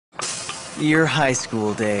Your high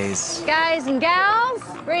school days. Guys and gals,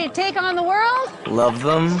 ready to take on the world? Love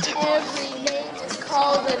them? Every name is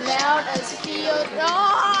called and out as field.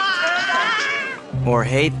 Or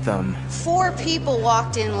hate them? 4 people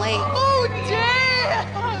walked in late. Oh,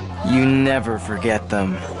 damn! You never forget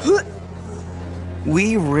them.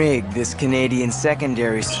 We rigged this Canadian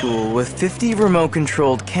secondary school with 50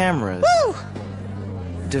 remote-controlled cameras. Woo!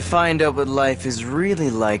 To find out what life is really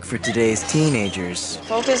like for today's teenagers.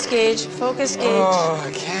 Focus gauge, focus gauge. Oh,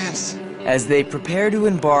 I can't. As they prepare to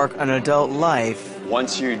embark on adult life.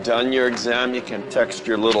 Once you're done your exam, you can text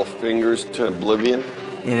your little fingers to oblivion.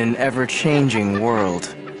 In an ever-changing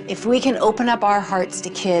world. If we can open up our hearts to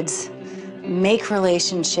kids, make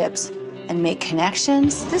relationships, and make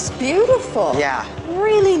connections. This is beautiful. Yeah.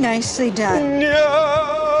 Really nicely done.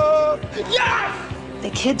 No! Yes! The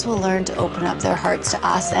kids will learn to open up their hearts to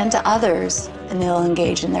us and to others, and they'll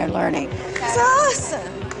engage in their learning. It's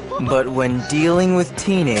awesome. But when dealing with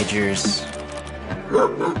teenagers,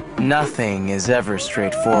 nothing is ever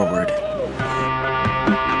straightforward.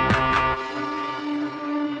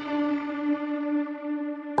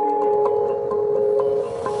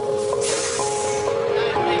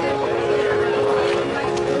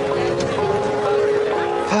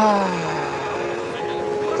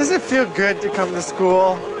 Does it feel good to come to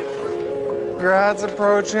school? Grad's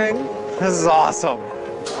approaching. This is awesome.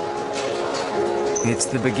 It's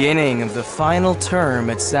the beginning of the final term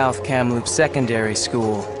at South Kamloops Secondary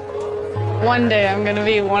School. One day I'm gonna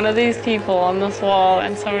be one of these people on this wall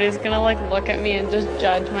and somebody's gonna like look at me and just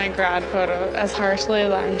judge my grad photo as harshly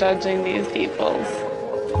as I'm judging these people's.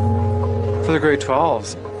 For the grade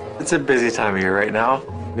 12s, it's a busy time of year right now.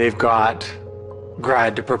 They've got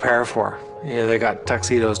grad to prepare for. They got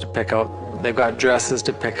tuxedos to pick out. They've got dresses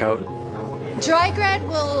to pick out. Dry grad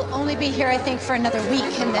will only be here, I think, for another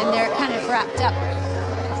week, and then they're kind of wrapped up.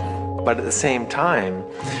 But at the same time,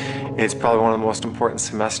 it's probably one of the most important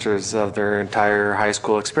semesters of their entire high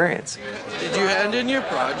school experience. Did you hand in your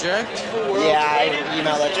project? Yeah, I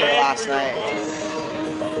emailed it to her last night.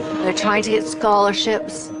 They're trying to get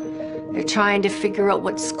scholarships. They're trying to figure out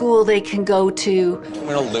what school they can go to. I'm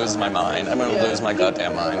gonna lose my mind. I'm gonna lose my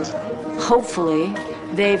goddamn mind. Hopefully,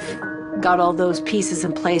 they've got all those pieces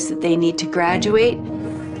in place that they need to graduate.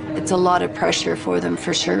 It's a lot of pressure for them,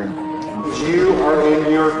 for sure. You are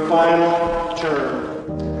in your final term.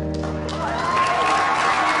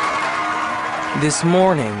 This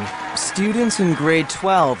morning, students in grade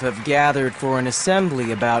 12 have gathered for an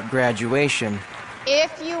assembly about graduation.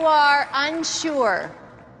 If you are unsure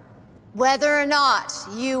whether or not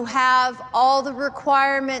you have all the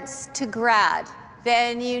requirements to grad,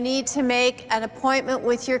 then you need to make an appointment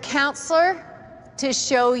with your counselor to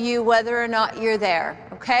show you whether or not you're there,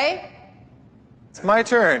 okay? It's my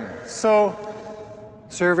turn. So,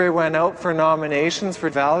 survey went out for nominations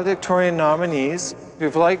for valedictorian nominees.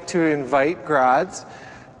 We'd like to invite grads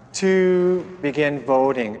to begin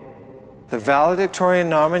voting. The valedictorian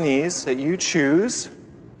nominees that you choose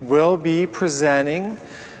will be presenting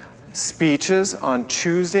speeches on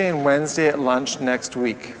Tuesday and Wednesday at lunch next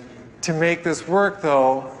week. To make this work,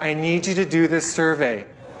 though, I need you to do this survey,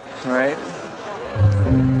 all right?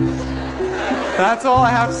 That's all I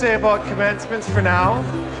have to say about commencements for now.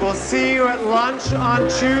 We'll see you at lunch on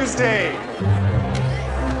Tuesday.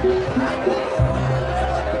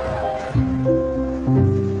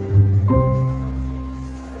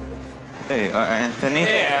 Hey, Anthony?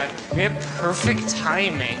 Yeah, we have perfect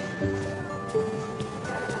timing.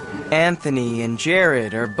 Anthony and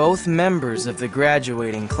Jared are both members of the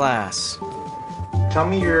graduating class. Tell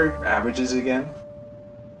me your averages again.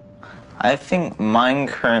 I think mine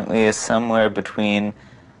currently is somewhere between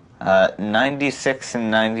 96 and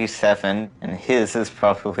 97, and his is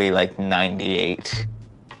probably like 98.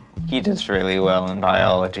 He does really well in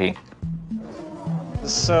biology.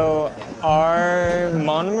 So, are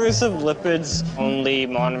monomers of lipids only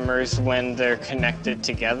monomers when they're connected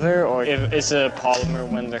together, or is a polymer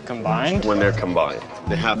when they're combined? When they're combined.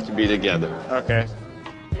 They have to be together. Okay.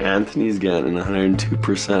 Anthony's getting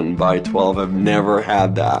 102% by 12. I've never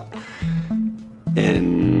had that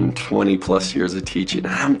in 20 plus years of teaching.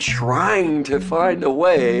 I'm trying to find a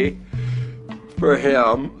way for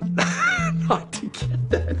him not to get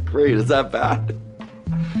that grade. Is that bad?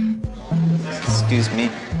 Excuse me?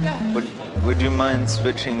 Would you mind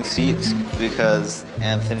switching seats? Because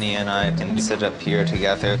Anthony and I can sit up here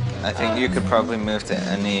together. I think you could probably move to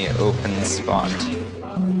any open spot.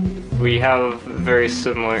 We have very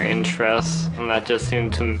similar interests, and that just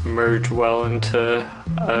seemed to merge well into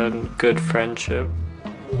a good friendship.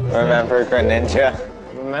 Remember Greninja?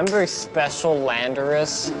 Remember Special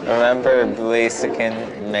Landorus? Remember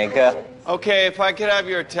Blaziken Mega? Okay, if I could have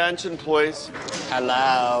your attention, please.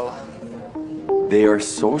 Hello. They are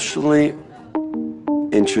socially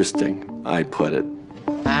interesting, I put it.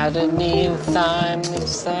 inside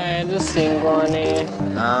the synchrony.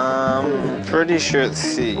 Pretty sure it's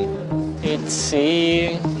C. It's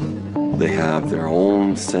C. They have their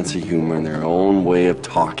own sense of humor and their own way of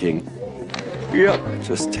talking. Yep. It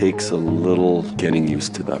just takes a little getting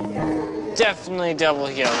used to them. Definitely double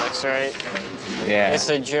helix, right? Yeah. It's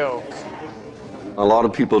a joke. A lot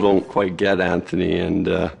of people don't quite get Anthony and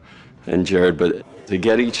Jared, but they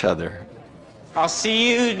get each other. I'll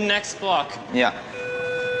see you next block. Yeah.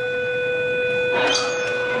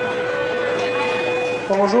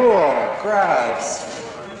 Bonjour, grads.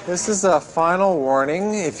 This is a final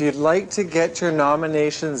warning. If you'd like to get your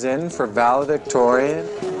nominations in for valedictorian,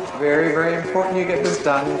 it's very, very important you get this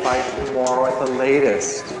done by tomorrow at the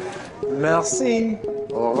latest. Merci.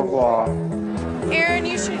 Au revoir. Aaron,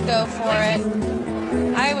 you should go for it.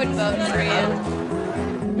 I would vote for you.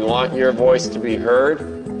 You want your voice to be heard?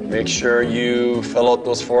 Make sure you fill out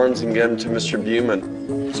those forms and get them to Mr.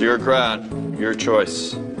 Buman. It's your grad, your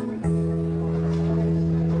choice.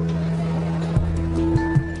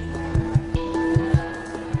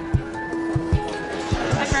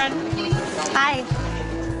 Hi, friend. Hi.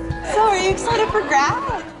 So, are you excited for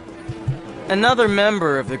grad? Another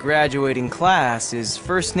member of the graduating class is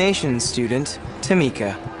First Nations student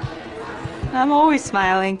Tamika. I'm always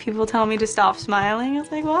smiling. People tell me to stop smiling. I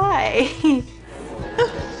was like, why?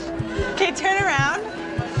 Okay, turn around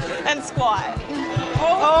and squat.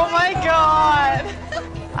 Oh my God.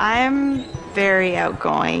 I'm very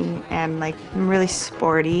outgoing and I'm really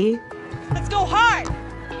sporty. Let's go hard.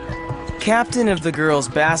 Captain of the girls'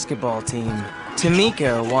 basketball team,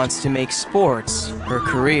 Tamika wants to make sports her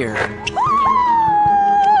career.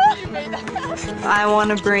 I want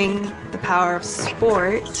to bring the power of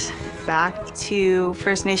sport back to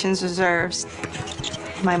First Nations reserves.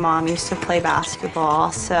 My mom used to play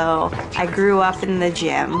basketball, so I grew up in the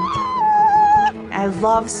gym. I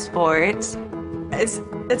love sports. It's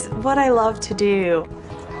what I love to do.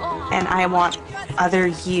 And I want other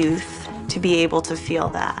youth to be able to feel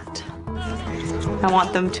that. I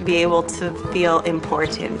want them to be able to feel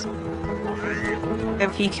important.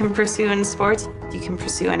 If you can pursue in sports, you can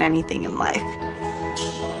pursue in anything in life.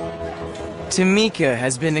 Tamika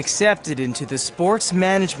has been accepted into the sports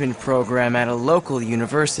management program at a local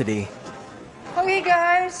university. Okay,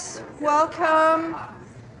 guys, welcome.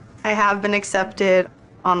 I have been accepted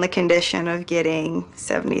on the condition of getting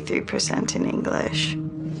 73% in English.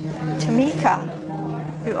 Tamika,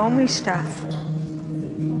 you owe me stuff.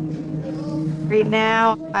 Right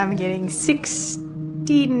now, I'm getting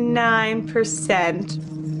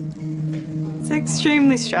 69%. It's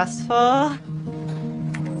extremely stressful.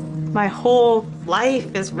 My whole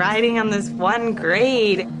life is riding on this one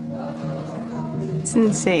grade. It's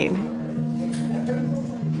insane.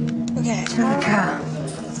 Okay, Tamika.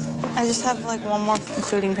 I just have one more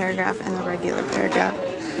concluding paragraph and a regular paragraph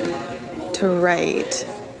to write.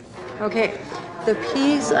 Okay, the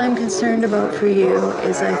piece I'm concerned about for you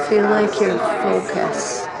is I feel like your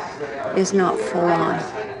focus is not full on.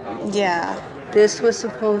 Yeah. This was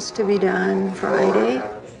supposed to be done Friday.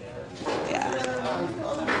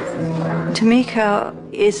 Tamika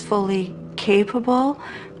is fully capable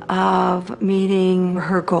of meeting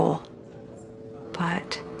her goal,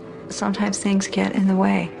 but sometimes things get in the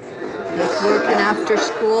way. Like working after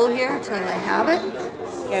school here till I have it?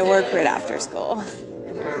 I work right after school.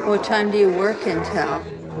 What time do you work until?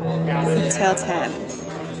 Until 10.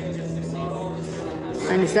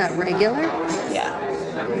 And is that regular? Yeah.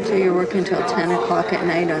 So you're working till 10 o'clock at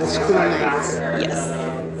night on school nights? Yes.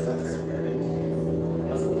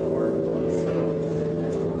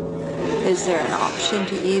 Is there an option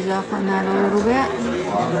to ease up on that a little bit?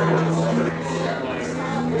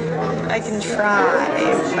 I can try,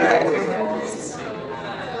 but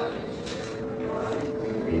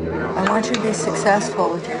I want you to be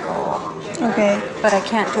successful with your goal. okay. But I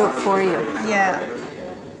can't do it for you. Yeah.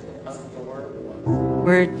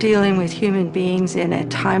 We're dealing with human beings in a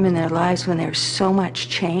time in their lives when there's so much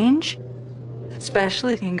change,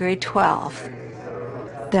 especially in grade 12.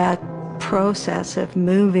 That process of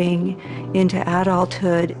moving into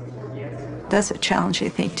adulthood, that's a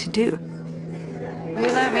challenging thing to do. Will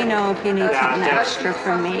you let me know if you need something extra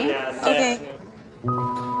from me? Okay.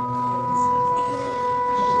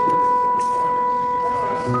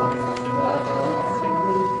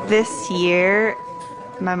 This year,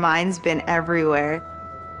 my mind's been everywhere.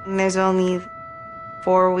 And there's only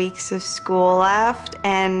 4 weeks of school left,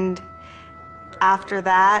 and after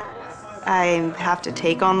that, I have to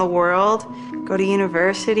take on the world, go to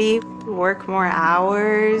university, work more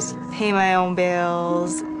hours, pay my own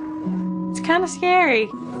bills. It's kind of scary.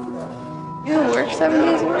 You work 7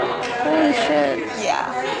 days a week? Holy shit.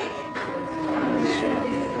 Yeah.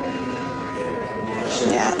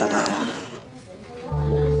 Yeah.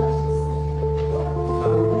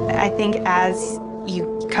 I think as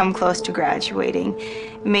you come close to graduating,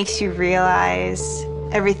 it makes you realize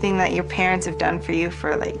everything that your parents have done for you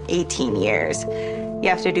for like 18 years. You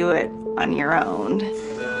have to do it on your own.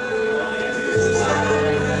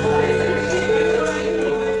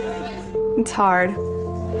 It's hard.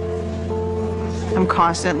 I'm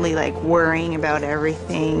constantly like worrying about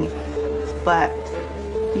everything, but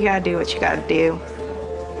you gotta do what you gotta do.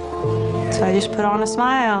 So I just put on a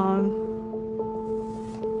smile and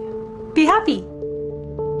be happy.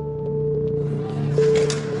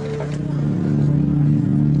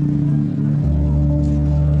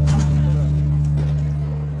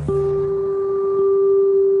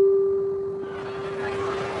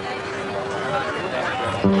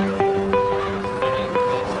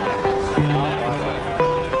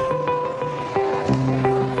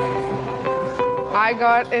 I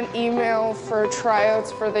got an email for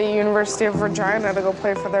tryouts for the University of Regina to go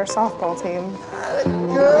play for their softball team.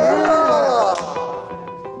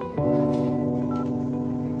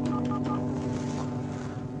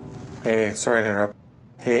 Hey, sorry to interrupt.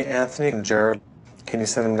 Hey, Anthony and Jared, can you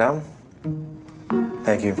send them down?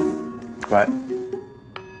 Thank you. What?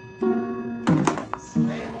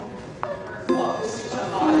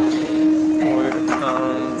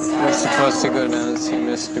 We're supposed to go down and see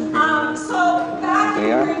Mr. B.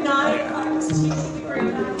 We are? I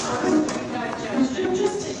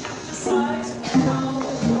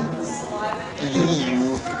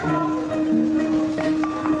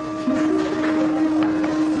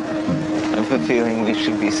have a feeling we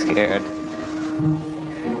should be scared.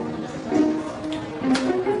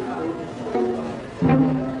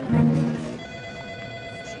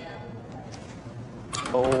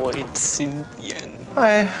 Oh, it's Cynthia.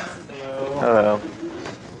 Hi. Hello.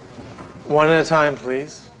 One at a time,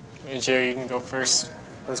 please. Hey, Jerry, you can go first.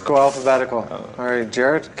 Let's go alphabetical. All right,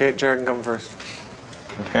 Jared. Okay, Jared can come first.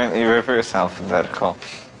 Apparently reverse alphabetical.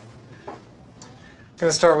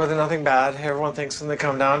 Gonna start with nothing bad. Everyone thinks when they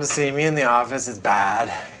come down to see me in the office, it's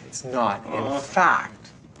bad. It's not. In fact,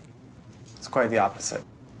 it's quite the opposite.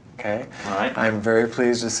 Okay? All right. I'm very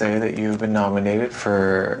pleased to say that you've been nominated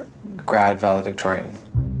for grad valedictorian.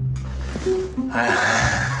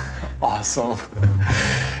 Awesome.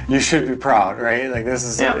 You should be proud, right? Like this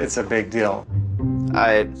is it's a big deal.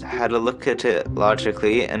 I had a look at it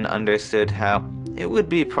logically and understood how it would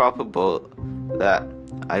be probable that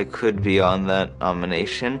I could be on that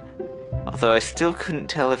nomination, although I still couldn't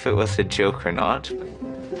tell if it was a joke or not.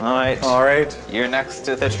 All right. All right. You're next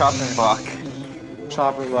to the chopping block.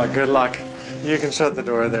 Chopping block. Good luck. You can shut the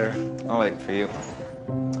door there. I'll wait for you.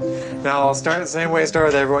 Now I'll start the same way I started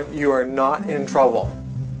with everyone. You are not in trouble.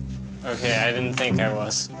 Okay, I didn't think I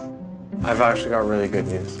was. I've actually got really good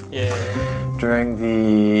news. Yeah. During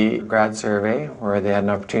the grad survey, where they had an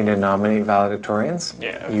opportunity to nominate valedictorians,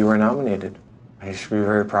 you were nominated. You should be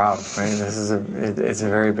very proud, right? This is it's a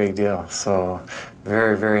very big deal. So,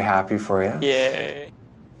 very, very happy for you. Yeah.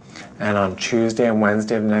 And on Tuesday and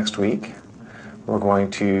Wednesday of next week, we're going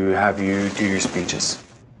to have you do your speeches.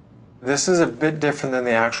 This is a bit different than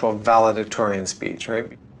the actual valedictorian speech,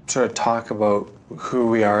 right? Sort of talk about who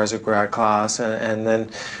we are as a grad class and then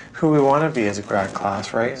who we want to be as a grad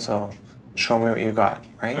class, right? So show me what you got,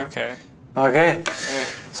 right? Okay. Okay.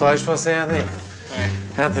 So I just want to say, Anthony.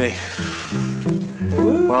 Anthony.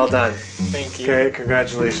 Well done. Thank you. Okay,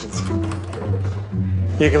 congratulations.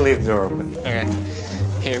 You can leave the door open. Okay.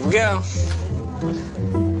 Here we go.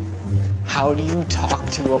 How do you talk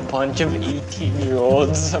to a bunch of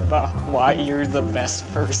 18-year-olds about why you're the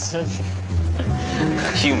best person?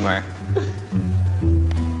 Humor.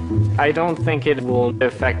 I don't think it will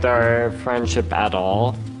affect our friendship at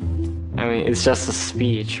all. I mean, it's just a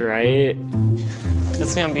speech, right?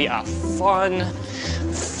 It's gonna be a fun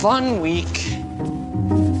week.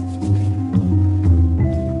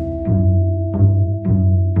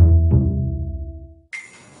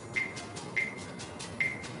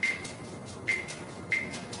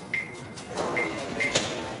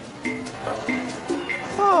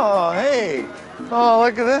 Oh, hey. Oh,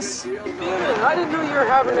 look at this. I didn't know you were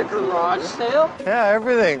having a garage sale. Yeah,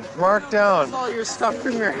 everything marked down. All your stuff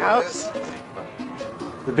from your house.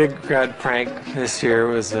 The big grad prank this year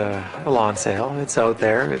was a lawn sale. It's out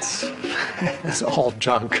there. It's all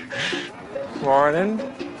junk. Morning.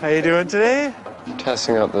 How you doing today?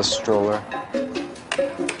 Testing out this stroller.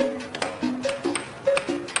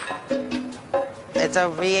 It's a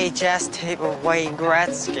VHS tape of Wayne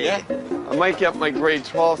Gretzky. Yeah. I might get my grade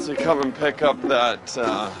 12 to come and pick up that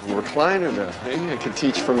recliner there. Hey, I could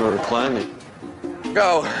teach from a recliner.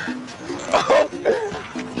 Go.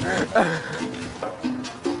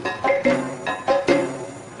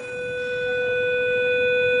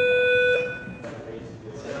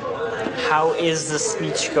 How is the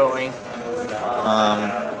speech going?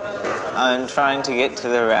 I'm trying to get to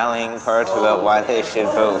the rallying part about why they should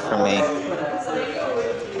vote for me.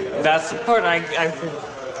 That's the part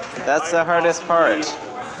That's the hardest part.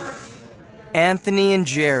 Anthony and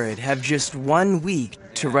Jared have just 1 week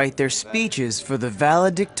to write their speeches for the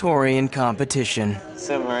valedictorian competition.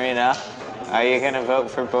 So, Marina, are you going to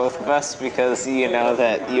vote for both of us? Because you know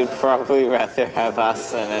that you'd probably rather have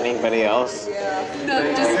us than anybody else. No,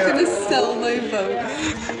 I'm just gonna sell my vote.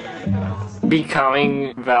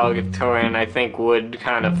 Becoming valedictorian, I think, would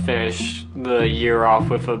kind of finish the year off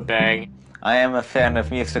with a bang. I am a fan of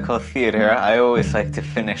musical theater. I always like to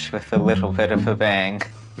finish with a little bit of a bang.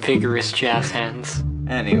 Vigorous jazz hands.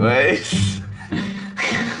 Anyways.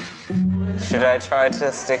 Should I try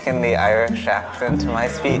to stick in the Irish accent to my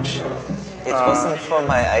speech? It wasn't for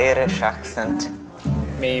my Irish accent.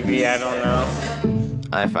 Maybe, I don't know.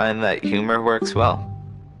 I find that humor works well.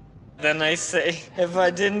 Then I say, if I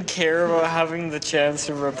didn't care about having the chance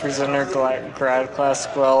to represent our grad class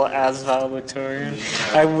well as valedictorian,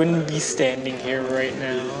 I wouldn't be standing here right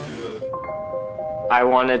now. I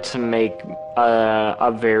wanted to make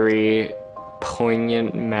a very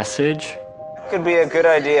poignant message. Could be a good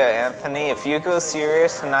idea, Anthony. If you go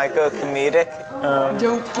serious and I go comedic.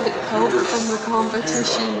 Don't get help from the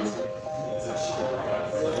competition.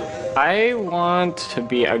 I want to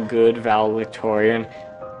be a good valedictorian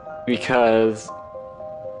because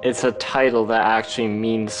it's a title that actually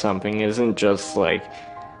means something. It isn't just like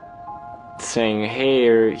saying,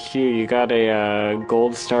 hey, here, you got a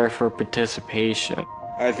gold star for participation.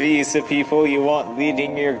 Are these the people you want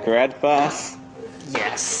leading your grad class?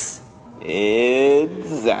 Yes.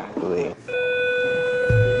 Exactly.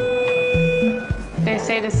 They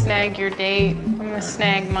say to snag your date. I'm gonna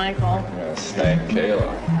snag Michael. I'm gonna snag Kayla.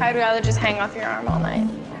 I'd rather just hang off your arm all night.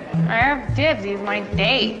 I have dibs. He's my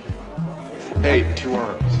date. Hey, 2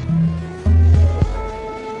 arms.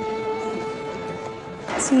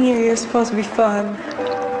 Senior year's supposed to be fun,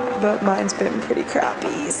 but mine's been pretty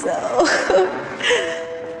crappy, so.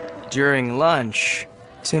 During lunch,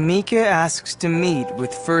 Tamika asks to meet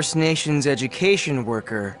with First Nations education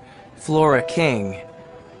worker, Flora King.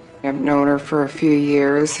 I've known her for a few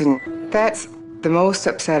years, and that's the most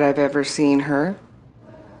upset I've ever seen her.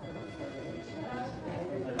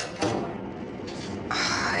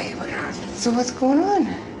 Hi, so what's going on?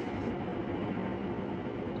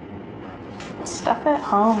 Stuff at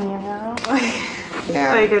home, you know?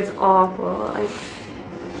 Yeah. Like, it's awful. Like,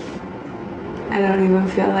 I don't even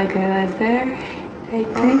feel like I live there, I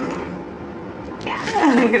think. Yeah,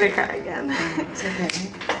 I'm gonna cry again. It's okay.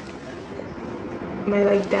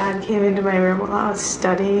 My, dad came into my room while I was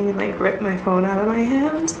studying and, ripped my phone out of my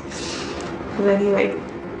hand. And then he,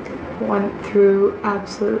 went through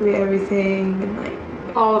absolutely everything and,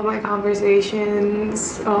 all of my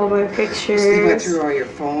conversations, all my pictures. So he went through all your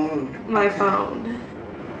phone? My phone.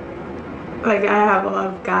 I have a lot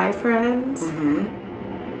of guy friends. Mm-hmm.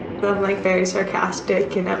 I'm, very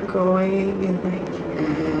sarcastic and outgoing and,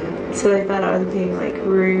 Mm-hmm. so they thought I was being,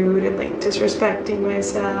 rude and, disrespecting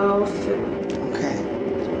myself. And,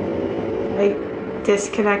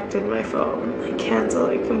 disconnected my phone,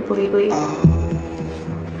 canceled it completely. Oh.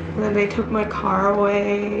 And then they took my car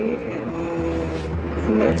away,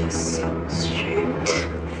 and they're just so strict.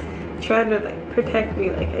 Trying to protect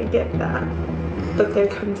me, I get that. But there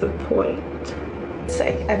comes a point. It's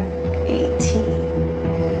I'm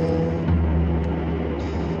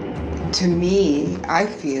 18. To me, I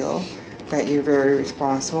feel that you're very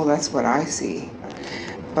responsible. That's what I see.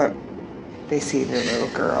 But they see their little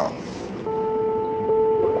girl.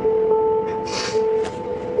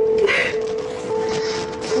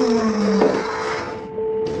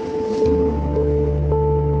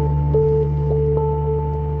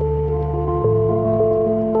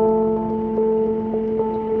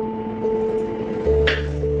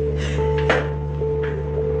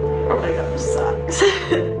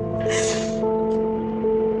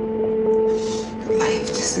 Life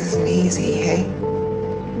just isn't easy, hey?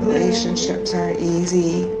 Relationships aren't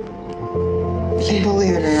easy. You can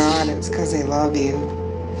believe it or not, it's because they love you.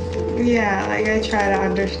 Yeah, I try to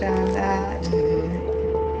understand that.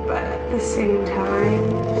 Mm-hmm. But at the same time,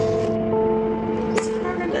 it's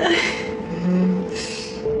hard. Mm-hmm.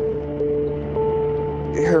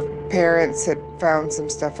 Her parents had found some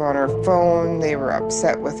stuff on her phone. They were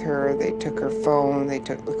upset with her. They took her phone. They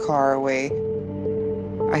took the car away.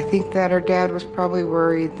 I think that her dad was probably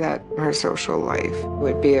worried that her social life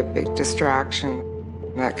would be a big distraction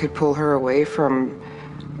that could pull her away from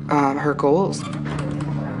her goals.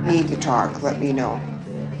 Need to talk, let me know.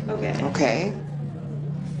 Okay. Okay?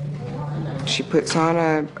 She puts on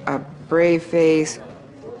a brave face,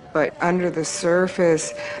 but under the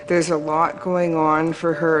surface, there's a lot going on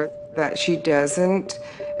for her that she doesn't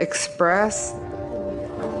express.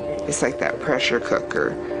 It's like that pressure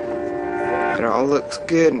cooker. It all looks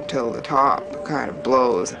good until the top kind of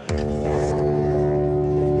blows.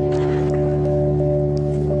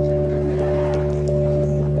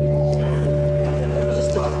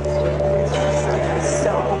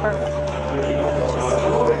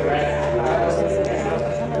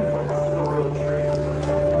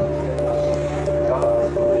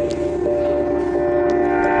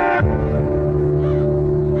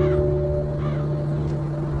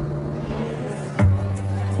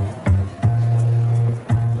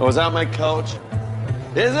 Oh, is that my coach?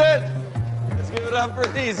 Is it? Let's give it up for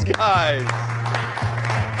these guys.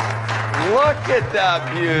 Look at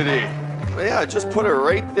that beauty. Yeah, just put it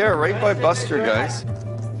right there, right by Buster, guys.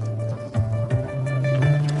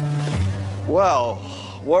 Well,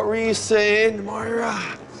 what were you saying, Moira?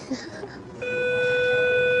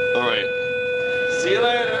 All right. See you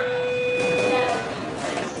later.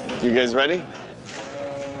 You guys ready?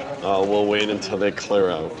 Oh, we'll wait until they clear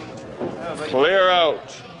out. Clear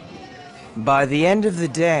out. By the end of the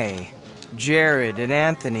day, Jared and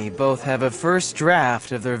Anthony both have a first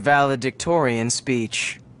draft of their valedictorian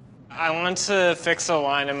speech. I want to fix a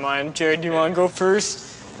line in mine. Jared, do you want to go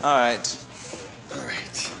first? All right.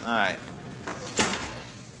 All right.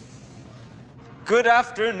 Good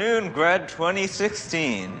afternoon, grad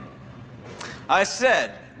 2016. I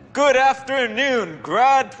said, good afternoon,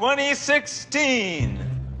 grad 2016.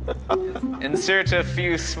 Insert a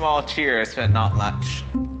few small cheers, but not much.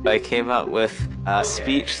 I came up with a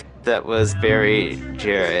speech that was very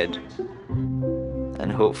Jared,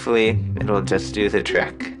 and hopefully it'll just do the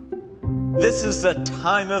trick. This is the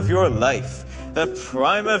time of your life, the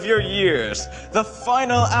prime of your years, the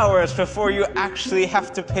final hours before you actually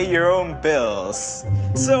have to pay your own bills.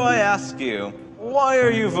 So I ask you, why are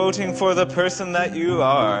you voting for the person that you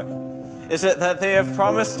are? Is it that they have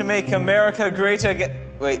promised to make America great again?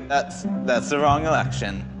 Wait, that's the wrong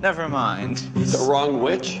election. Never mind. The wrong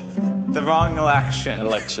which? The wrong election.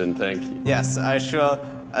 Election, thank you. Yes, I shall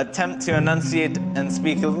attempt to enunciate and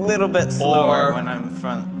speak a little bit slower when I'm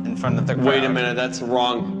in front of the crowd. Wait a minute, that's the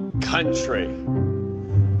wrong country.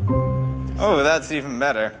 Oh, that's even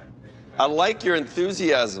better. I like your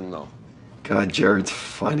enthusiasm, though. God, Jared's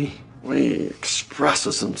funny. When he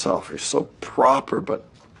expresses himself, he's so proper, but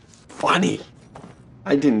funny.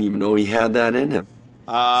 I didn't even know he had that in him.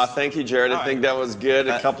 Thank you, Jared. I think that was good.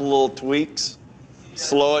 A couple little tweaks.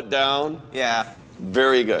 Slow it down. Yeah.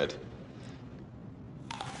 Very good.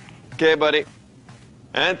 Okay, buddy.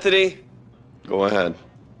 Anthony, go ahead.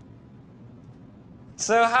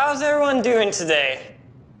 So how's everyone doing today?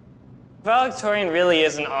 Valedictorian really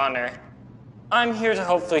is an honor. I'm here to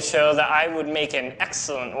hopefully show that I would make an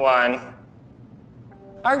excellent one.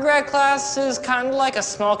 Our grad class is kind of like a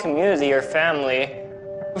small community or family.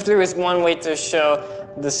 If there is one way to show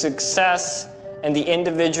the success and the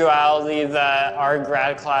individuality that our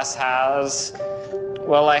grad class has,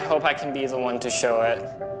 well, I hope I can be the one to show it.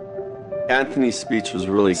 Anthony's speech was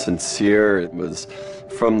really sincere. It was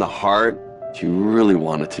from the heart. He really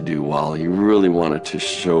wanted to do well. He really wanted to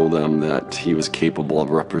show them that he was capable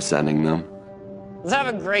of representing them. Let's have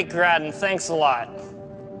a great grad, and thanks a lot.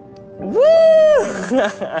 Woo!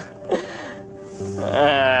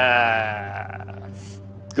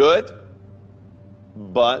 Good,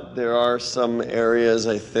 but there are some areas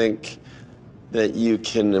I think that you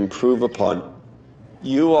can improve upon.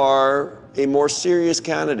 You are a more serious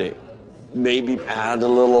candidate. Maybe add a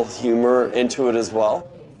little humor into it as well.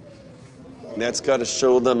 That's got to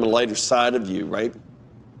show them a lighter side of you, right?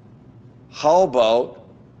 How about,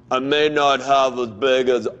 I may not have as big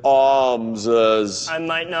as arms as... I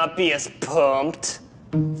might not be as pumped.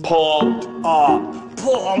 Pumped up.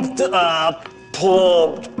 Pumped up.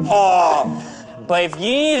 Pumped up. But if you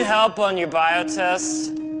need help on your bio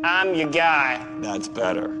test, I'm your guy. That's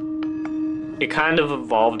better. It kind of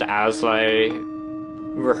evolved as I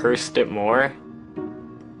rehearsed it more.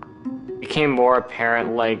 It became more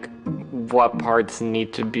apparent, like, what parts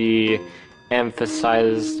need to be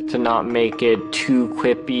emphasized to not make it too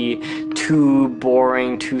quippy, too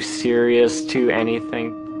boring, too serious, too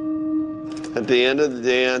anything. At the end of the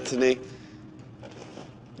day, Anthony,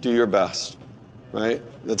 do your best, right?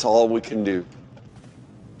 That's all we can do.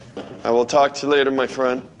 I will talk to you later, my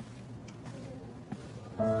friend.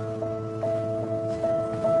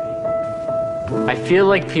 I feel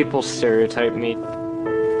like people stereotype me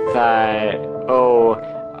that, oh,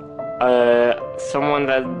 someone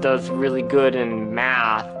that does really good in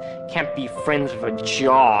math can't be friends with a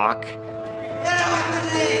jock.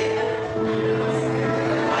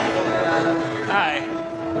 Hi.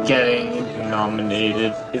 Getting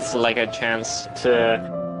nominated is like a chance to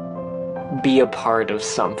be a part of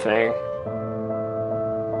something.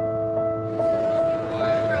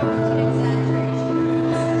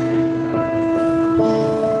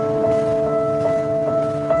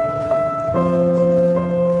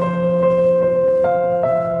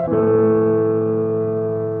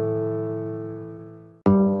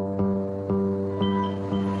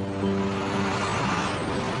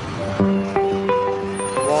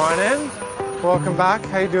 Morning. Welcome back.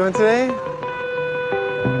 How you doing today?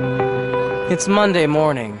 It's Monday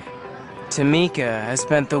morning. Tamika has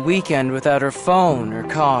spent the weekend without her phone or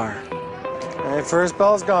car. All right, first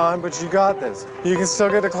bell's gone, but you got this. You can still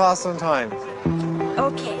get to class on time.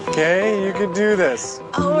 Okay. Okay, you can do this.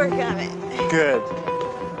 I'll work on it. Good.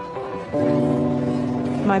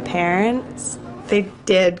 My parents, they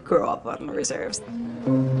did grow up on the reserves.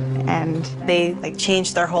 And they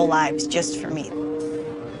changed their whole lives just for me.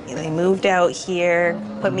 They moved out here,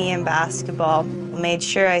 put me in basketball, made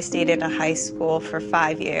sure I stayed in a high school for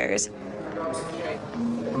 5 years. How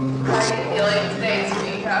are you feeling today,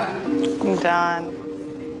 Tamika? I'm done.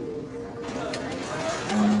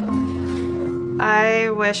 I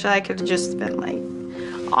wish I could have just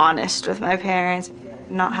been honest with my parents,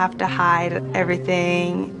 not have to hide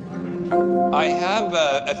everything. I have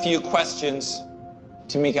a few questions,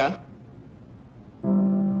 Tamika.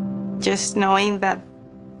 Just knowing that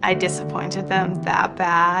I disappointed them that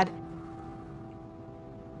bad.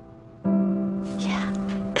 Yeah.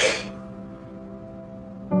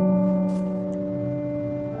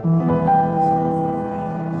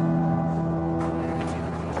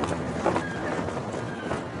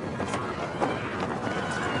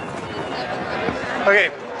 Okay.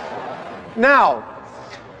 Now,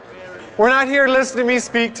 we're not here to listen to me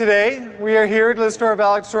speak today. We are here to listen to our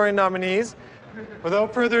valedictorian nominees.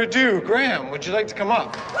 Without further ado, Graham, would you like to come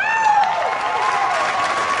up?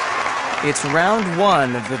 It's round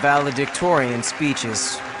one of the valedictorian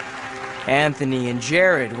speeches. Anthony and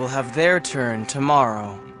Jared will have their turn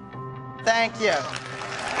tomorrow. Thank you.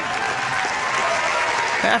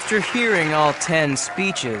 After hearing all 10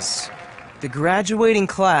 speeches, the graduating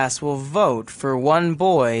class will vote for one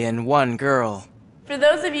boy and one girl. For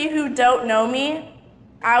those of you who don't know me,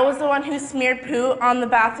 I was the one who smeared poo on the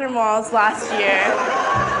bathroom walls last year.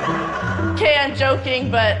 Okay, I'm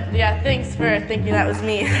joking, but yeah, thanks for thinking that was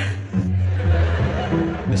me.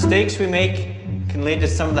 Mistakes we make can lead to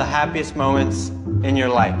some of the happiest moments in your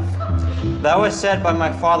life. That was said by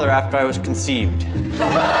my father after I was conceived.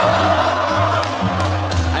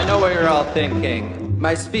 I know what you're all thinking.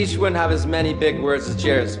 My speech wouldn't have as many big words as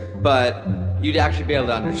yours, but you'd actually be able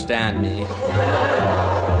to understand me.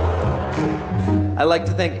 I'd like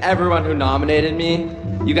to thank everyone who nominated me.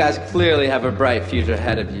 You guys clearly have a bright future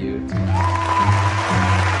ahead of you.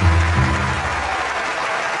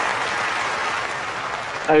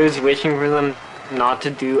 I was wishing for them not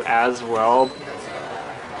to do as well.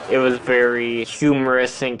 It was very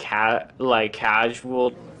humorous and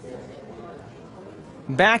casual.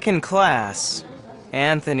 Back in class,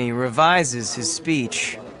 Anthony revises his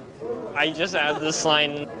speech. I just added this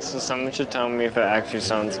line so someone should tell me if it actually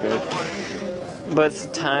sounds good. But it's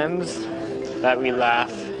the times that we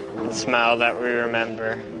laugh and smile that we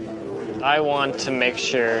remember. I want to make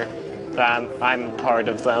sure that I'm a part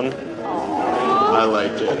of them. I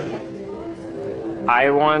like it. I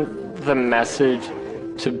want the message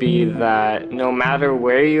to be that no matter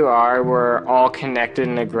where you are, we're all connected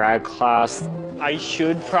in a grad class. I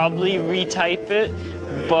should probably retype it,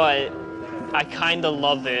 but I kind of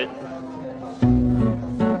love it.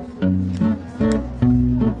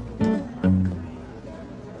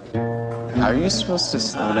 How are you supposed to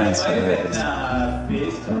slow down some of this?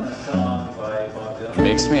 It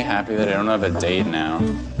makes me happy that I don't have a date now.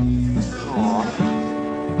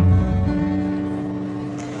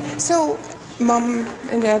 So, Mom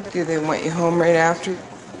and Dad, do they want you home right after?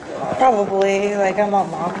 Probably, I'm on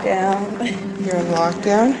lockdown. You're on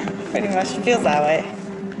lockdown? Pretty much feels that way.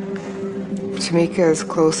 Tamika is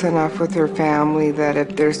close enough with her family that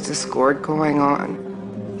if there's discord going on,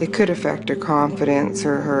 it could affect her confidence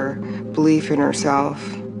or her belief in herself.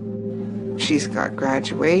 She's got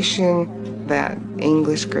graduation, that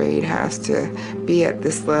English grade has to be at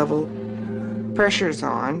this level. Pressure's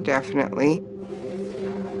on, definitely.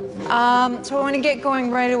 So I want to get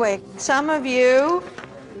going right away. Some of you,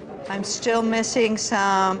 I'm still missing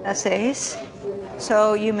some essays.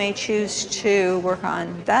 So you may choose to work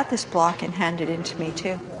on that this block and hand it in to me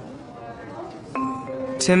too.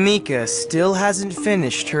 Tamika still hasn't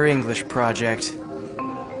finished her English project.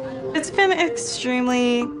 It's been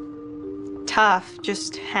extremely tough,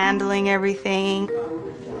 just handling everything.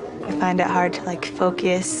 I find it hard to like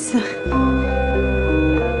focus.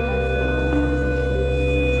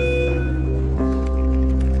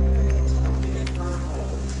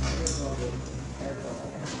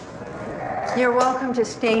 You're welcome to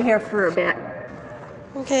stay here for a bit.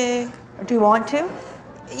 Okay. Do you want to?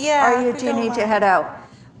 Yeah. Or do you need to head out?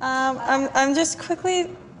 I'm just quickly.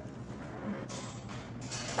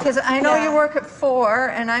 Because I know you work at 4,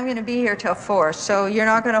 and I'm going to be here till 4, so you're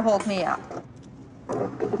not going to hold me up.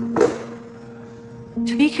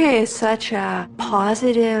 Tamika is such a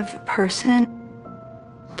positive person,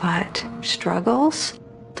 but struggles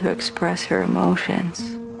to express her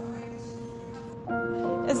emotions.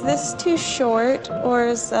 Is this too short, or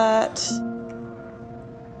is that?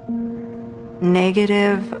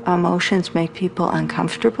 Negative emotions make people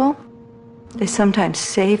uncomfortable. It's sometimes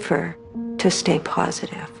safer to stay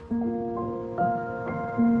positive.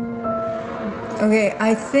 Okay,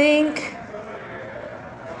 I think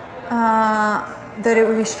that it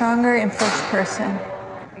would be stronger in first person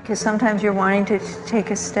because sometimes you're wanting to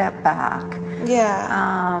take a step back.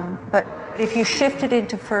 Yeah. But if you shift it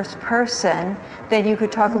into first person, then you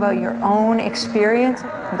could talk about your own experience.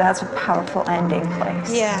 That's a powerful ending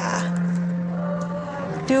place. Yeah.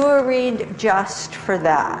 Do a read just for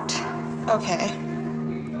that. Okay.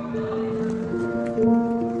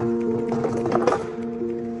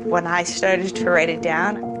 When I started to write it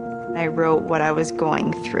down, I wrote what I was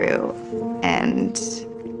going through and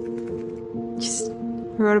just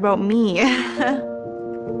wrote about me.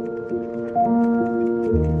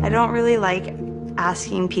 I don't really like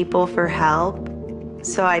asking people for help,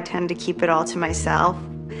 so I tend to keep it all to myself.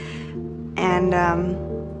 And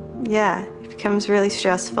yeah, it becomes really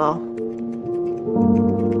stressful.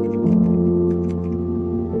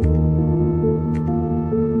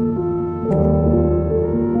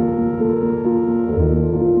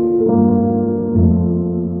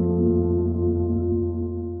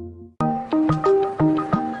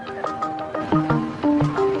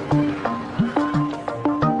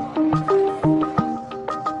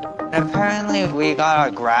 Apparently, we got our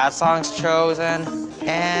grad songs chosen,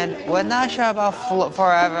 and we're not sure about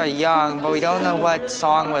Forever Young, but we don't know what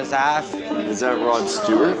song was that. Is that Rod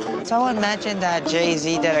Stewart? Someone mentioned that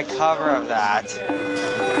Jay-Z did a cover of that.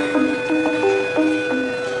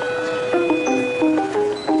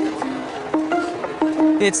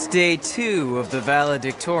 It's day 2 of the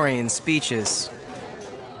valedictorian speeches.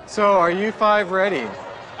 So, are you 5 ready?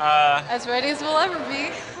 As ready as we'll ever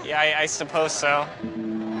be. Yeah, I suppose so.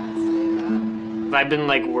 I've been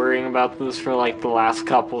like worrying about this for like the last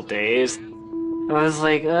couple days. I was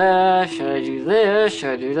like, should I do this? Should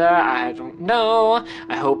I do that? I don't know.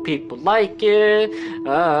 I hope people like it.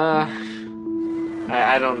 I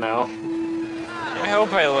don't know. I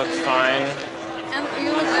hope I look fine. And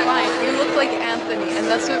you look fine. You look like Anthony, and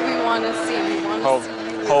that's what we want to see. We want to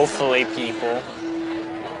see. Hopefully, people.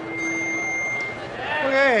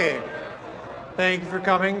 Okay. Thank you for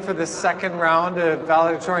coming for the second round of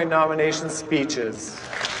valedictorian nomination speeches.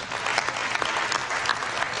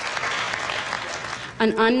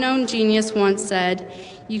 An unknown genius once said,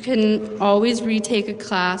 "You can always retake a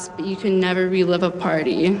class, but you can never relive a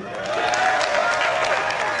party."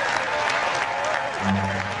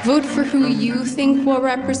 Vote for who you think will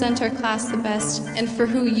represent our class the best and for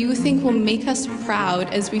who you think will make us proud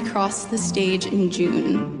as we cross the stage in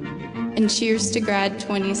June. And cheers to Grad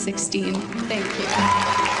 2016. Thank you.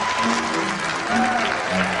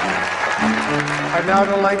 I'd now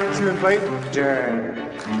like to invite Jared.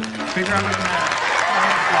 Big round of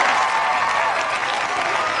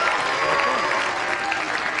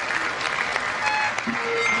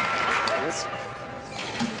applause.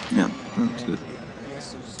 Yeah, that's good.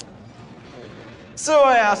 So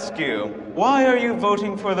I ask you, why are you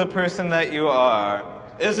voting for the person that you are?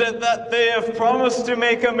 Is it that they have promised to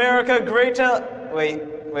make America great?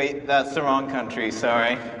 Wait, that's the wrong country,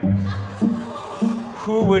 sorry.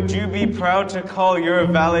 Who would you be proud to call your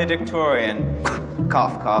valedictorian?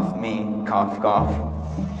 Cough, cough, me, cough, cough.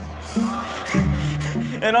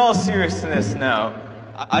 In all seriousness now,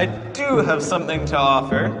 I do have something to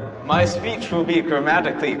offer. My speech will be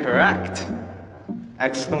grammatically correct.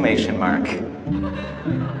 Exclamation mark.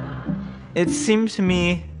 It seemed to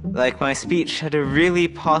me like my speech had a really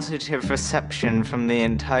positive reception from the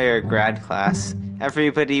entire grad class.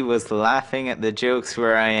 Everybody was laughing at the jokes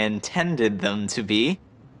where I intended them to be.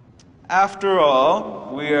 After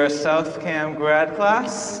all, we are South Cam grad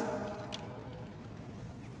class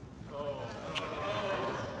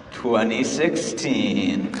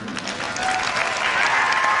 2016.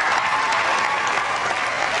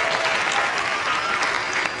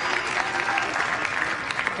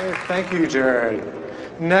 Okay, thank you, Jared.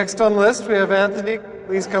 Next on the list, we have Anthony.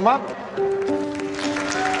 Please come up.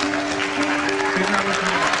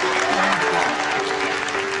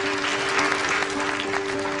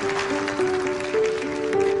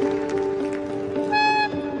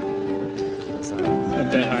 A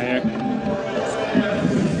bit higher.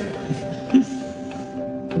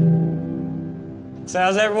 So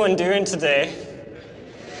how's everyone doing today?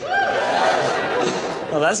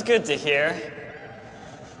 Well, that's good to hear.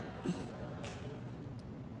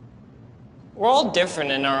 We're all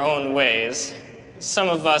different in our own ways. Some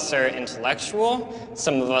of us are intellectual,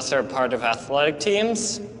 some of us are part of athletic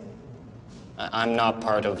teams. I'm not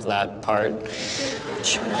part of that part.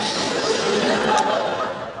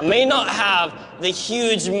 I may not have the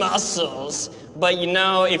huge muscles, but you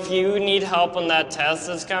know, if you need help on that test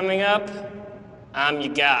that's coming up, I'm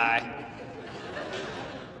your guy.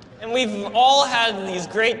 And we've all had these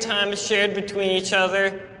great times shared between each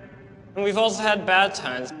other, and we've also had bad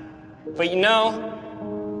times. But you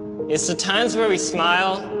know, it's the times where we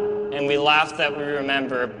smile and we laugh that we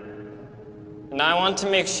remember. And I want to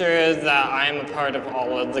make sure that I am a part of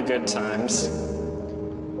all of the good times.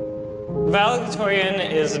 Valedictorian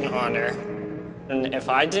is an honor. And if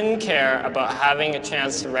I didn't care about having a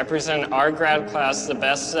chance to represent our grad class the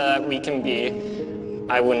best that we can be,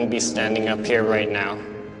 I wouldn't be standing up here right now.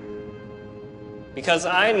 Because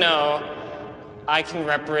I know I can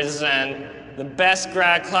represent the best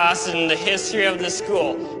grad class in the history of the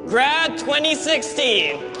school. Grad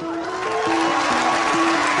 2016!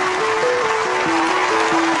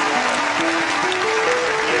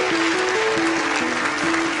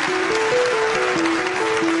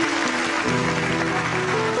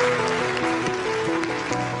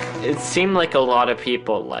 It seemed like a lot of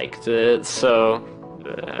people liked it, so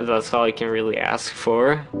that's all I can really ask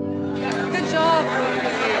for. Good job.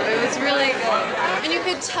 It was really good. And you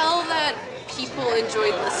could tell that people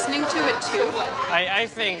enjoyed listening to it too. I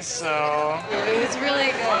think so. It was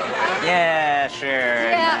really good. Yeah, sure.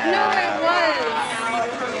 Yeah, no, it was.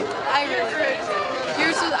 I really liked it.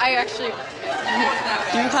 Yours was, I actually,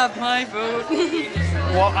 you have my vote.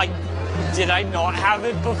 Well, did I not have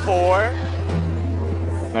it before?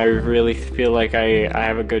 I really feel like I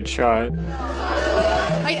have a good shot.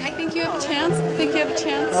 I think you have a chance. I think you have a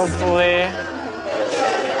chance. Hopefully.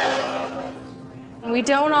 We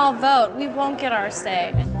don't all vote. We won't get our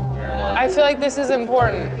say. I feel like this is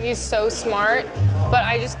important. He's so smart, but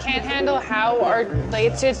I just can't handle how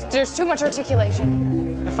there's too much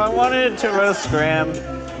articulation. If I wanted to roast Graham,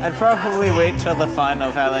 I'd probably wait till the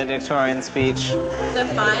final valedictorian speech. The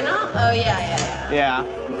final? Oh, yeah. Yeah.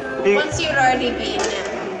 Once you'd already beaten him.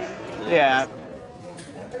 Yeah.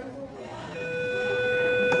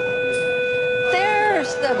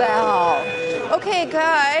 There's the bell. Okay,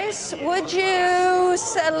 guys, would you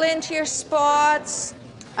settle into your spots?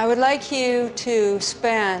 I would like you to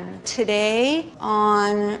spend today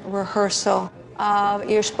on rehearsal of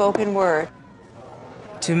your spoken word.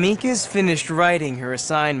 Tamika's finished writing her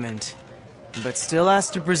assignment, but still has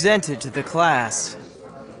to present it to the class.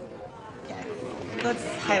 Let's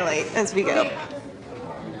highlight as we go.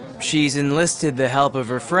 She's enlisted the help of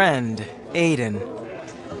her friend, Aiden.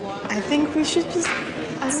 I think we should just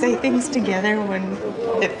say things together when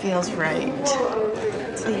it feels right.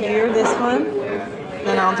 So you're this one,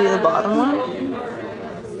 then I'll do the bottom one.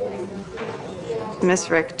 Miss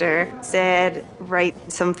Richter said, write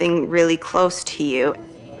something really close to you.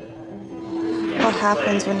 What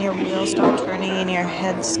happens when your wheels stop turning and your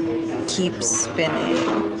head keeps spinning?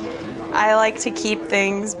 I like to keep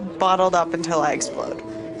things bottled up until I explode.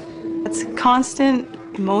 It's a constant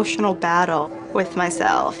emotional battle with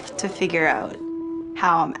myself to figure out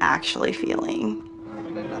how I'm actually feeling.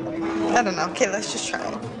 I don't know. Okay, let's just try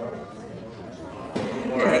it.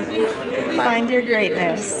 Okay. Find your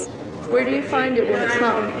greatness. Where do you find it when it's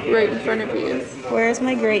not right in front of you? Where's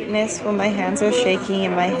my greatness when my hands are shaking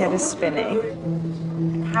and my head is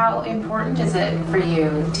spinning? How important is it for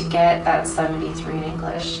you to get that 73 in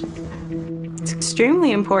English? It's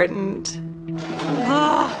extremely important.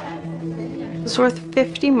 It's worth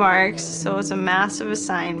 50 marks, so it's a massive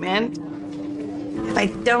assignment. If I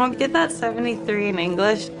don't get that 73 in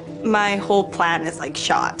English, my whole plan is like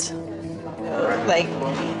shot. like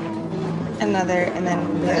another, and then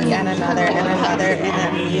like, and another, and another,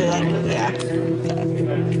 and then you like, yeah.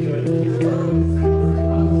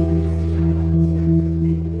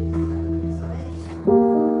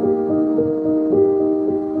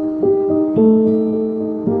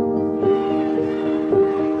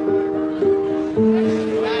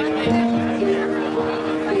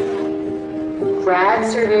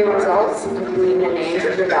 Grad survey results, including the names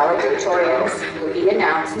of the valedictorians, will be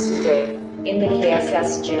announced today in the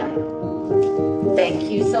KSS gym.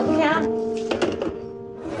 Thank you, Silvercat.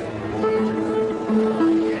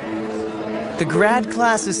 The grad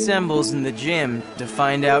class assembles in the gym to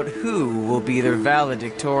find out who will be their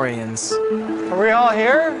valedictorians. Are we all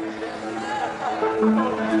here?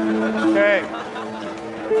 Okay.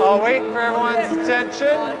 I'll wait for everyone's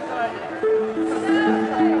attention.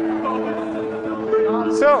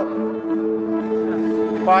 So,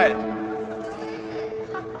 quiet.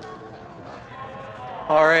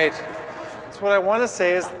 All right. So what I want to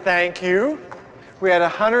say is thank you. We had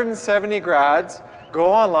 170 grads go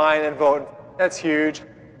online and vote. That's huge.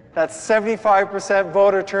 That's 75%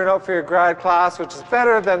 voter turnout for your grad class, which is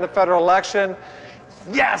better than the federal election.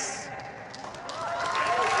 Yes!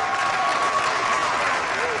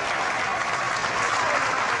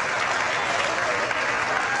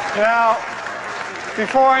 Now,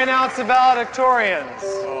 before I announce the valedictorians,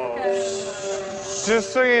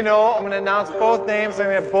 just so you know, I'm going to announce both names. I'm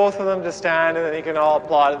going to get both of them to stand, and then you can all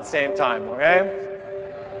applaud at the same time, okay?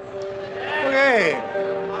 Okay.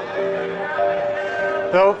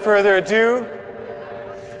 Without further ado,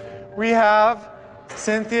 we have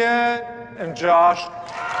Cynthia and Josh.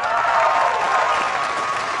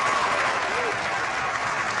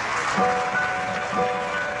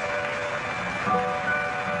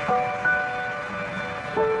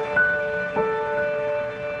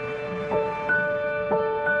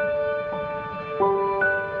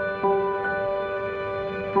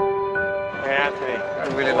 I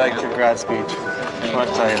really liked your grad speech. I just want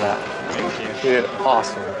to tell you that. Thank you. You did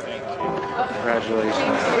awesome. Thank you. Congratulations.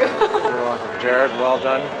 Thank you. You're welcome. Jared, well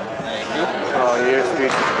done. Thank you. Oh, your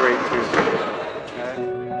speech was great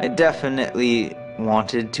too. I definitely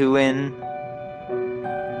wanted to win,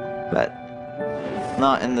 but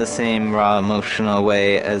not in the same raw emotional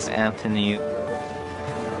way as Anthony.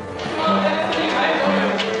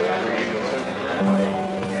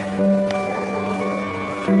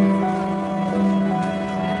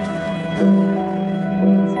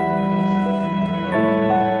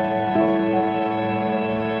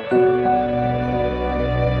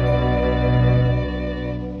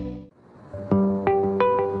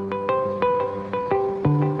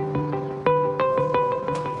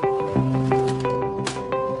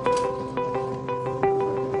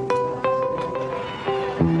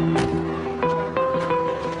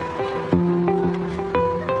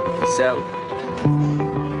 So,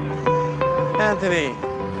 Anthony,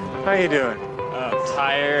 how you doing?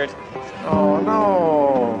 Tired. Oh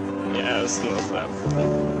no. Yeah, it's not that.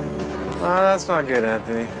 Oh, that's not good,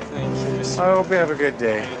 Anthony. Thank you. I hope you have a good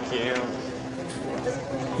day. Thank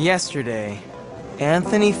you. yesterday,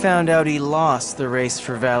 Anthony found out he lost the race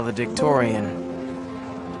for valedictorian.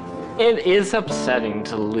 It is upsetting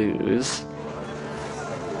to lose.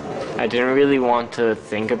 I didn't really want to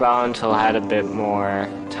think about it until I had a bit more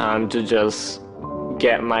time to just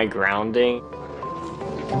get my grounding.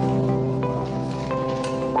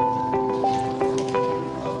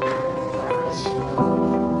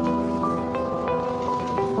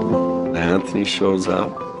 Anthony shows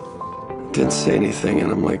up, didn't say anything,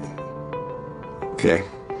 and I'm like, okay,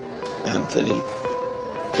 Anthony,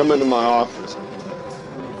 come into my office.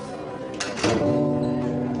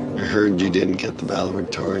 I heard you didn't get the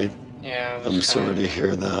valedictorian. Yeah, I'm sorry to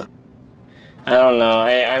hear that. I don't know.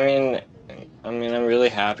 I mean, I'm really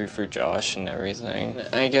happy for Josh and everything.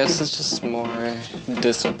 I guess it's just more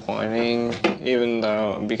disappointing, even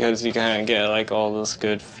though, because you kind of get like all this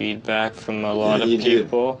good feedback from a lot of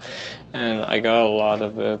people, and I got a lot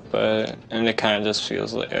of it, and it kind of just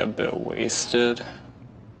feels like a bit wasted.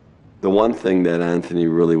 The one thing that Anthony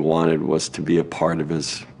really wanted was to be a part of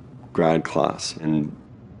his grad class, and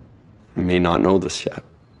he may not know this yet,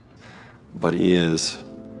 but he is.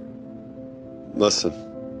 Listen,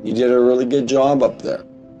 you did a really good job up there.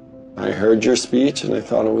 I heard your speech and I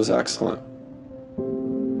thought it was excellent.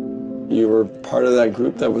 You were part of that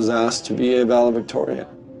group that was asked to be a valedictorian,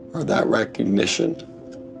 or that recognition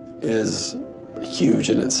is huge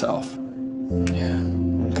in itself. Yeah.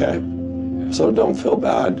 Okay? So don't feel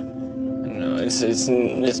bad. No, it's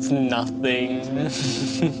nothing. I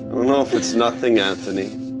don't know if it's nothing, Anthony.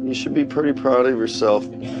 You should be pretty proud of yourself.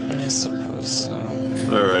 I suppose so.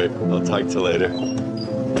 All right, I'll talk to you later.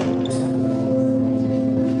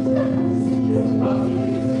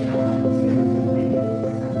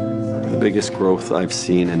 The biggest growth I've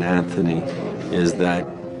seen in Anthony is that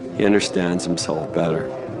he understands himself better.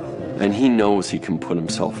 And he knows he can put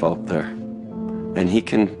himself out there. And he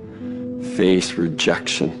can face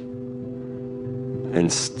rejection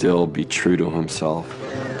and still be true to himself.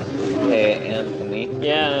 Hey, Anthony.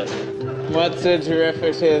 Yeah. What's the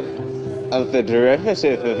derivative of the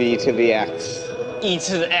derivative of e to the x? E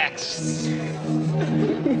to the x.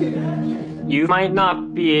 You might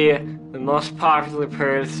not be the most popular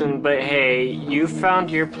person, but hey, you found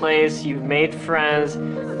your place, you've made friends,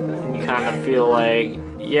 and you kind of feel like,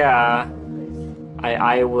 yeah,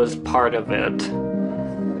 I was part of it.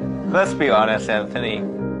 Let's be honest, Anthony.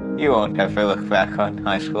 You won't ever look back on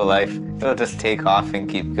high school life. You'll just take off and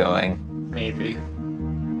keep going. Maybe.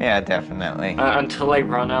 Yeah, definitely. Until I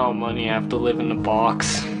run out of money, I have to live in a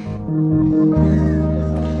box.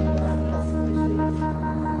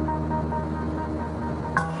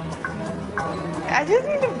 I just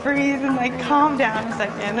need to breathe and like calm down a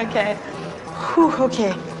second, okay? Whew,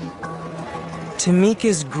 okay.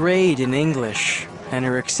 Tamika's grade in English and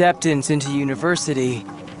her acceptance into university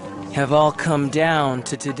have all come down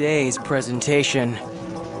to today's presentation.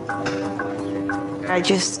 I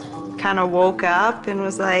just kind of woke up and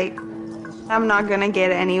was like, I'm not gonna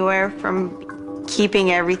get anywhere from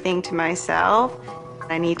keeping everything to myself.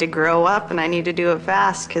 I need to grow up and I need to do it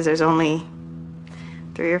fast because there's only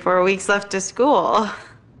 3 or 4 weeks left to school.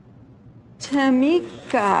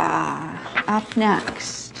 Tamika, up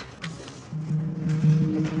next.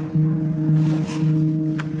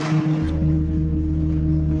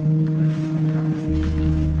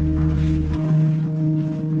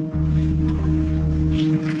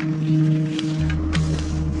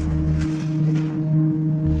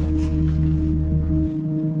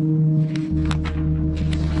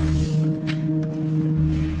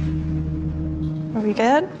 Are we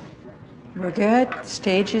good? We're good.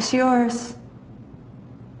 Stage is yours.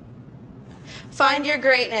 Find your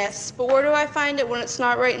greatness, but where do I find it when it's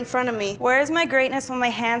not right in front of me? Where is my greatness when my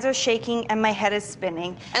hands are shaking and my head is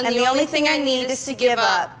spinning? And the only thing I need is to give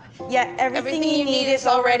up. Yet everything you need is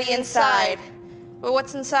already inside. But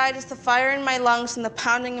what's inside is the fire in my lungs and the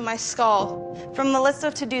pounding in my skull. From the list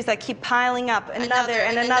of to-dos that keep piling up, another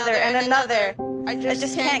and another and another. I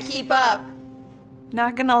just can't keep up.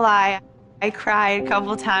 Not gonna lie, I cried a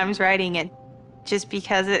couple times writing it just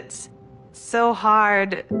because it's so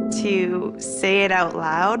hard to say it out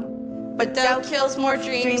loud. But doubt kills more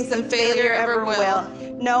dreams than failure ever will.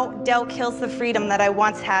 No, doubt kills the freedom that I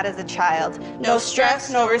once had as a child. No stress,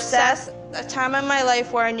 no recess, a time in my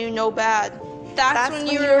life where I knew no bad. That's when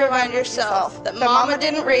you remind yourself that mama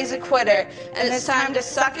didn't raise a quitter, and it's time to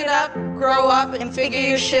suck it up, grow up, and figure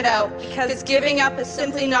your shit out, because giving up is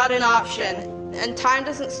simply not an option. And time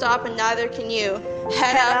doesn't stop, and neither can you.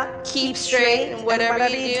 Head up, keep straight, and whatever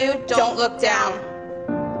you do, don't look down.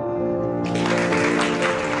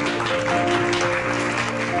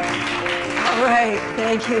 All right,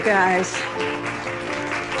 thank you guys.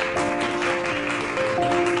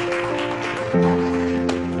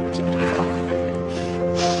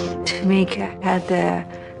 Tamika had the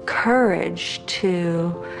courage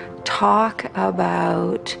to talk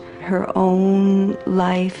about her own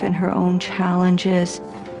life and her own challenges.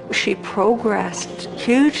 She progressed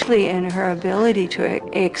hugely in her ability to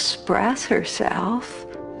express herself.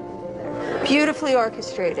 Beautifully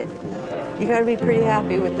orchestrated. You gotta be pretty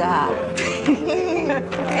happy with that.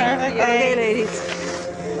 Okay, ladies.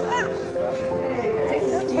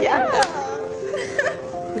 Yeah.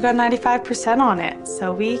 We got 95% on it,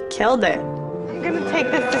 so we killed it. I'm gonna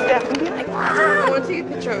take this to Steph and be like, I want to take a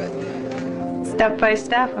picture of it. Step by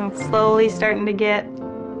step, I'm slowly starting to get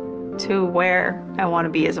to where I want to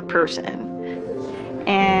be as a person.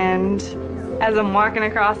 And as I'm walking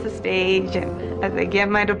across the stage and as I get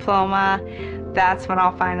my diploma, that's when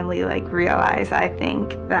I'll finally realize, I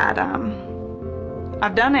think, that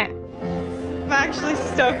I've done it. I'm actually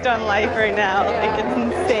stoked on life right now. It's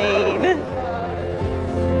insane.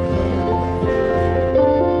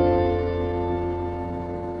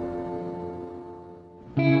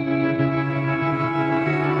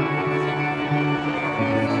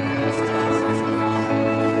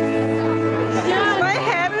 My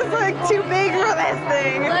head is too big for this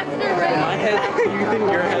thing. Left or right? My head, you think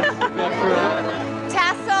your head's big enough for that?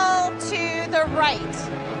 Tassel to the right.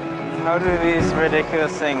 How do these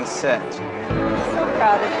ridiculous things sit? I'm so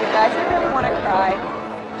proud of you guys. I really want to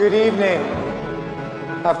cry. Good evening.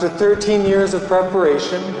 After 13 years of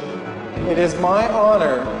preparation, it is my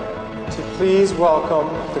honor to please welcome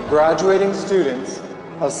the graduating students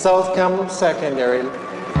of South Kamloops Secondary.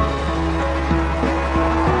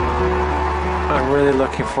 I'm really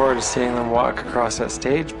looking forward to seeing them walk across that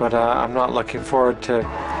stage, but I'm not looking forward to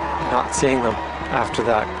not seeing them after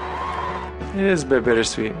that. It is a bit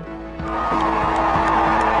bittersweet.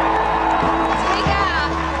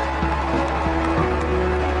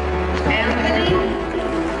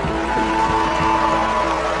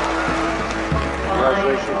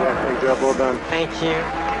 Congratulations, Anthony. Job well done. Thank you.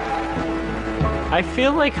 I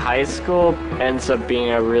feel like high school ends up being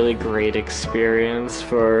a really great experience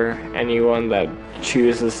for anyone that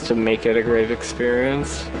chooses to make it a great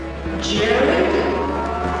experience.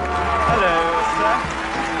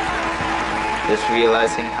 Just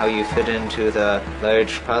realizing how you fit into the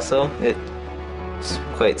large puzzle, it's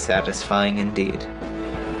quite satisfying indeed.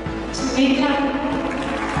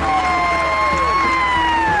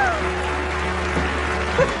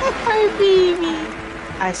 Hi, baby.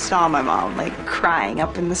 I saw my mom like crying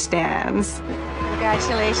up in the stands.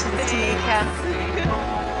 Congratulations, Tamika.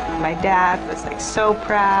 My dad was like so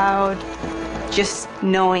proud. Just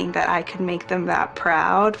knowing that I could make them that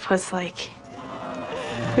proud was like,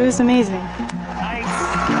 it was amazing.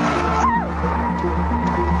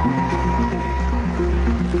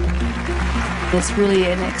 It's really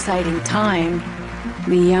an exciting time.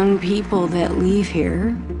 The young people that leave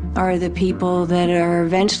here are the people that are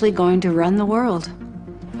eventually going to run the world.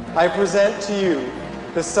 I present to you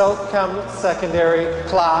the South Kamloops Secondary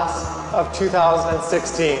Class of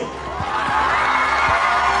 2016.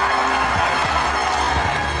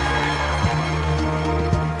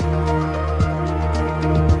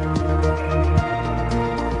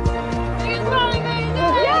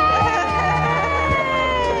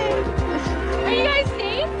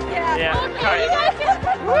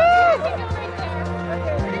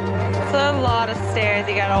 It's a lot of stairs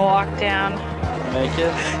you gotta walk down. Make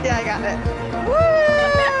it? Yeah, I got it.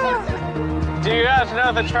 Do you guys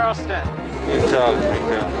know the Charleston? Good job,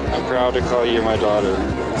 Tamika. I'm proud to call you my daughter.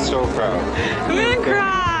 So proud. I'm gonna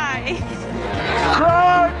cry.